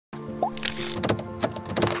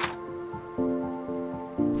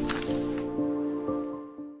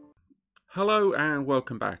Hello and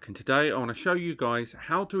welcome back, and today I want to show you guys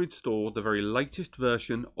how to install the very latest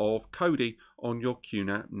version of Kodi on your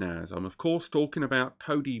QNAP NAS. I'm of course talking about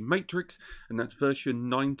Kodi Matrix, and that's version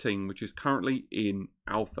 19, which is currently in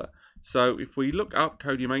alpha. So if we look up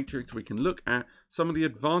Kodi Matrix, we can look at some of the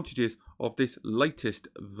advantages of this latest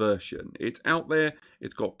version. It's out there,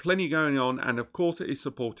 it's got plenty going on, and of course it is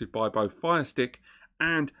supported by both Fire Stick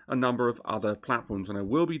and a number of other platforms, and I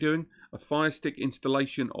will be doing a Fire Stick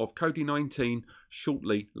installation of Kodi 19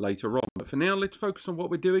 shortly later on. But for now, let's focus on what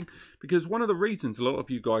we're doing, because one of the reasons a lot of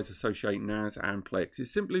you guys associate NAS and Plex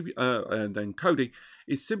is simply and then Kodi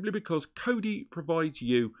is simply because Kodi provides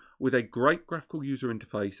you with a great graphical user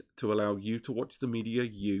interface to allow you to watch the media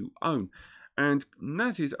you own, and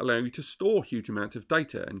NASs allow you to store huge amounts of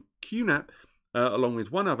data, and QNAP along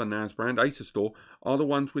with one other NAS brand, Store, are the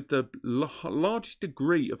ones with the largest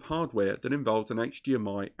degree of hardware that involves an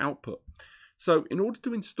HDMI output. So in order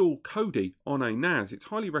to install Kodi on a NAS, it's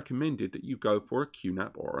highly recommended that you go for a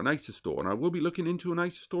QNAP or an Store. And I will be looking into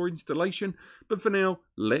an Store installation, but for now,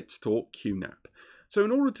 let's talk QNAP. So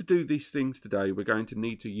in order to do these things today, we're going to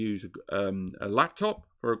need to use a laptop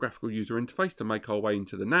for a graphical user interface to make our way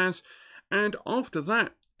into the NAS. And after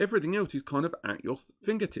that, everything else is kind of at your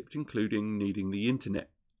fingertips, including needing the internet.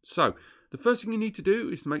 So the first thing you need to do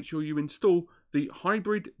is to make sure you install the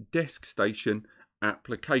Hybrid Desk Station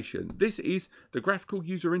application. This is the graphical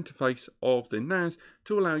user interface of the NAS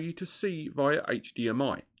to allow you to see via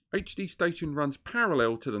HDMI. HD Station runs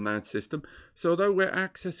parallel to the NAS system, so although we're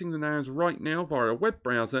accessing the NAS right now via a web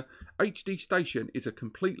browser, HD Station is a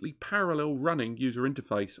completely parallel running user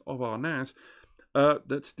interface of our NAS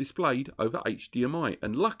that's displayed over HDMI,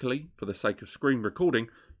 and luckily, for the sake of screen recording,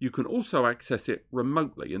 you can also access it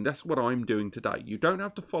remotely, and that's what I'm doing today. You don't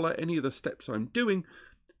have to follow any of the steps I'm doing,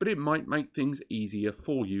 but it might make things easier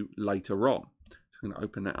for you later on. So I'm going to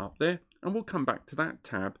open that up there, and we'll come back to that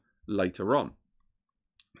tab later on.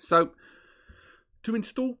 So to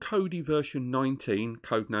install Kodi version 19,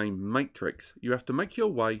 codename Matrix, you have to make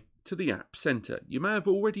your way to the App Center. You may have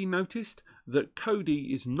already noticed that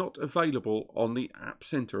Kodi is not available on the App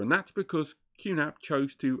Center, and that's because QNAP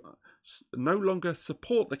chose to no longer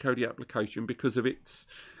support the Kodi application because of its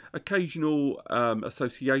occasional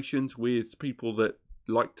associations with people that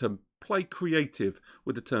like to play creative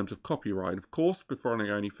with the terms of copyright. Of course, before I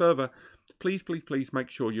go any further, please make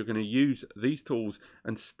sure you're going to use these tools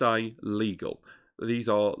and stay legal. These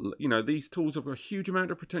are, these tools have a huge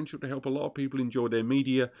amount of potential to help a lot of people enjoy their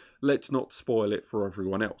media. Let's not spoil it for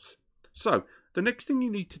everyone else. So the next thing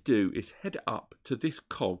you need to do is head up to this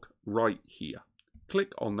cog right here.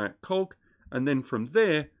 Click on that cog, and then from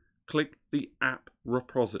there, click the app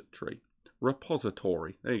repository.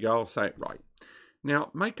 There you go, I'll say it right.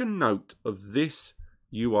 Now make a note of this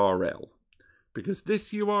URL, because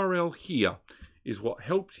this URL here is what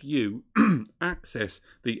helps you access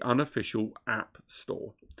the unofficial App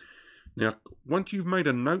Store. Now, once you've made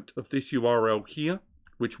a note of this URL here,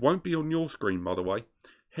 which won't be on your screen, by the way,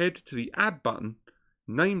 head to the Add button,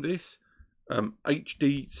 name this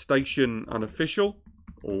HD Station Unofficial,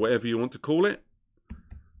 or whatever you want to call it.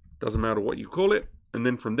 Doesn't matter what you call it. And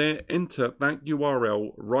then from there, enter that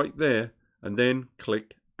URL right there, and then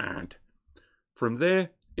click Add. From there,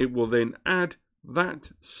 it will then add that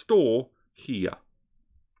store here.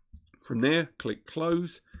 From there, click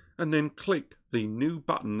Close, and then click the new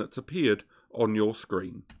button that's appeared on your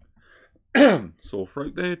screen. Sore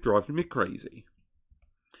throat there, driving me crazy.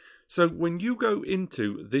 So when you go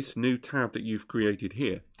into this new tab that you've created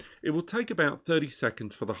here, it will take about 30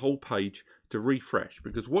 seconds for the whole page to refresh,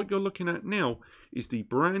 because what you're looking at now is the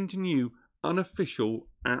brand new unofficial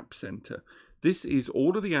App Center. This is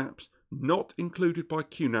all of the apps not included by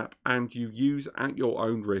QNAP and you use at your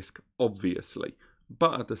own risk, obviously.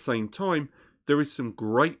 But at the same time, there is some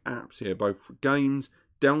great apps here, both for games,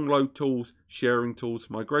 download tools, sharing tools,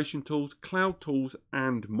 migration tools, cloud tools,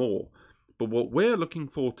 and more. But what we're looking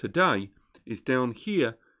for today is down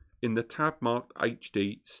here in the tab marked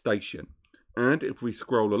HD Station. And if we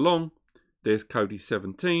scroll along, there's Kodi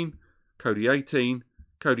 17, Kodi 18,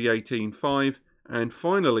 Kodi 18.5, and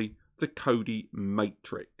finally the Kodi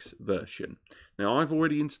Matrix version. Now I've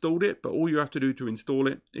already installed it, but all you have to do to install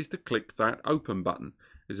it is to click that open button.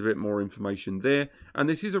 There's a bit more information there, and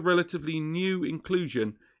this is a relatively new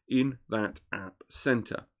inclusion in that App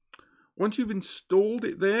Center. Once you've installed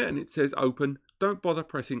it there and it says open, don't bother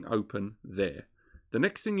pressing open there. The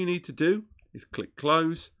next thing you need to do is click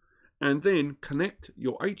close, and then connect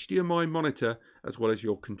your HDMI monitor as well as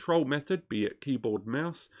your control method, be it keyboard,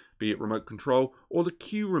 mouse, be it remote control, or the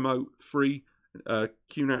Q Remote free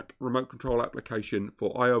QNAP remote control application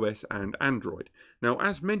for iOS and Android. Now,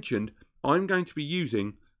 as mentioned, I'm going to be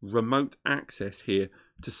using remote access here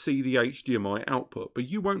to see the HDMI output, but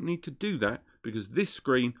you won't need to do that because this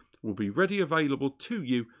screen will be ready available to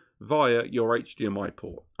you via your HDMI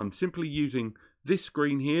port. I'm simply using this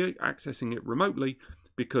screen here, accessing it remotely,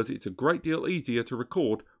 because it's a great deal easier to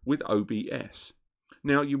record with OBS.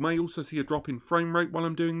 Now, you may also see a drop in frame rate while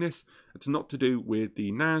I'm doing this. It's not to do with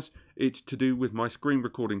the NAS, it's to do with my screen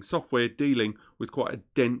recording software dealing with quite a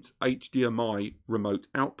dense HDMI remote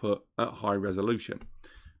output at high resolution.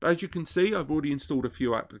 But as you can see, I've already installed a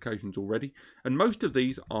few applications already, and most of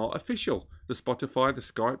these are official. The Spotify, the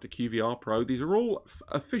Skype, the QVR Pro, these are all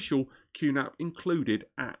official QNAP included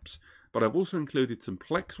apps. But I've also included some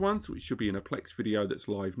Plex ones, which should be in a Plex video that's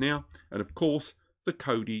live now, and of course, the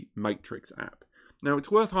Kodi Matrix app. Now,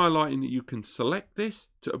 it's worth highlighting that you can select this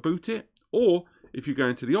to boot it, or if you go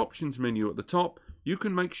into the options menu at the top, you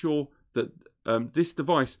can make sure that this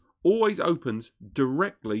device always opens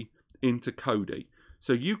directly into Kodi.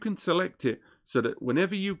 So you can select it so that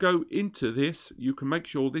whenever you go into this, you can make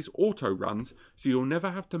sure this auto runs, so you'll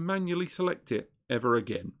never have to manually select it ever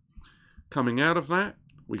again. Coming out of that,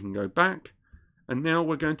 we can go back, and now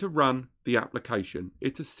we're going to run the application.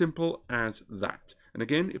 It's as simple as that. And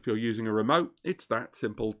again, if you're using a remote, it's that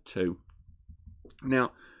simple too.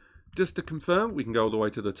 Now, just to confirm, we can go all the way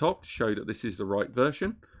to the top to show that this is the right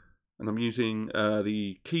version. And I'm using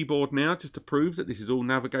the keyboard now just to prove that this is all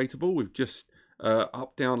navigatable with just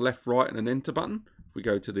up, down, left, right, and an enter button. If we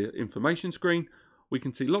go to the information screen, we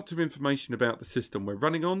can see lots of information about the system we're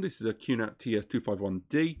running on. This is a QNAP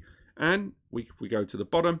TS251D. And if we go to the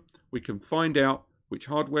bottom, we can find out which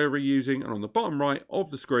hardware we're using. And on the bottom right of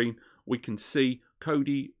the screen, we can see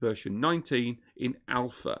Kodi version 19 in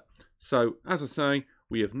alpha. So as I say,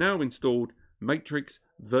 we have now installed Matrix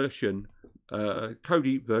version,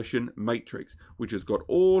 Kodi version Matrix, which has got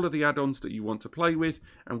all of the add-ons that you want to play with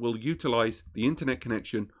and will utilize the internet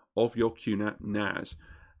connection of your QNAP NAS.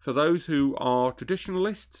 For those who are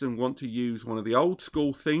traditionalists and want to use one of the old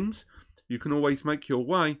school themes, you can always make your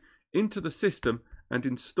way into the system and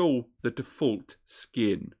install the default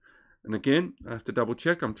skin. And again, I have to double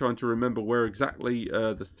check. I'm trying to remember where exactly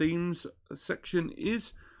the themes section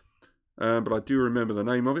is, but I do remember the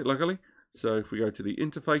name of it, luckily. So if we go to the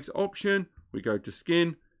interface option, we go to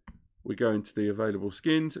skin, we go into the available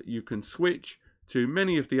skins, you can switch to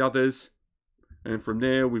many of the others, and from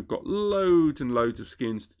there we've got loads and loads of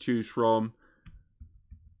skins to choose from.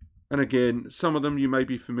 And again, some of them you may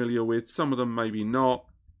be familiar with, some of them maybe not,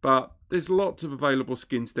 but there's lots of available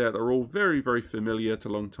skins there that are all very, very familiar to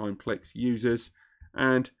long-time Plex users.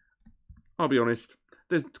 And I'll be honest,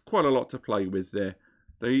 there's quite a lot to play with there.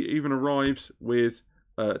 They even arrives with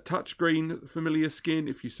a touchscreen familiar skin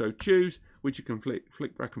if you so choose, which you can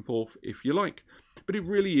flick back and forth if you like. But it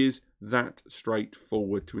really is that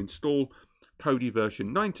straightforward to install Kodi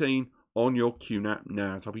version 19 on your QNAP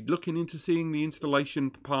NAS. I'll be looking into seeing the installation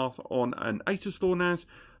path on an Acer Store NAS.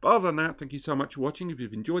 But other than that, thank you so much for watching. If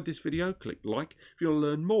you've enjoyed this video, click like. If you want to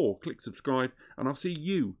learn more, click subscribe. And I'll see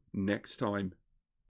you next time.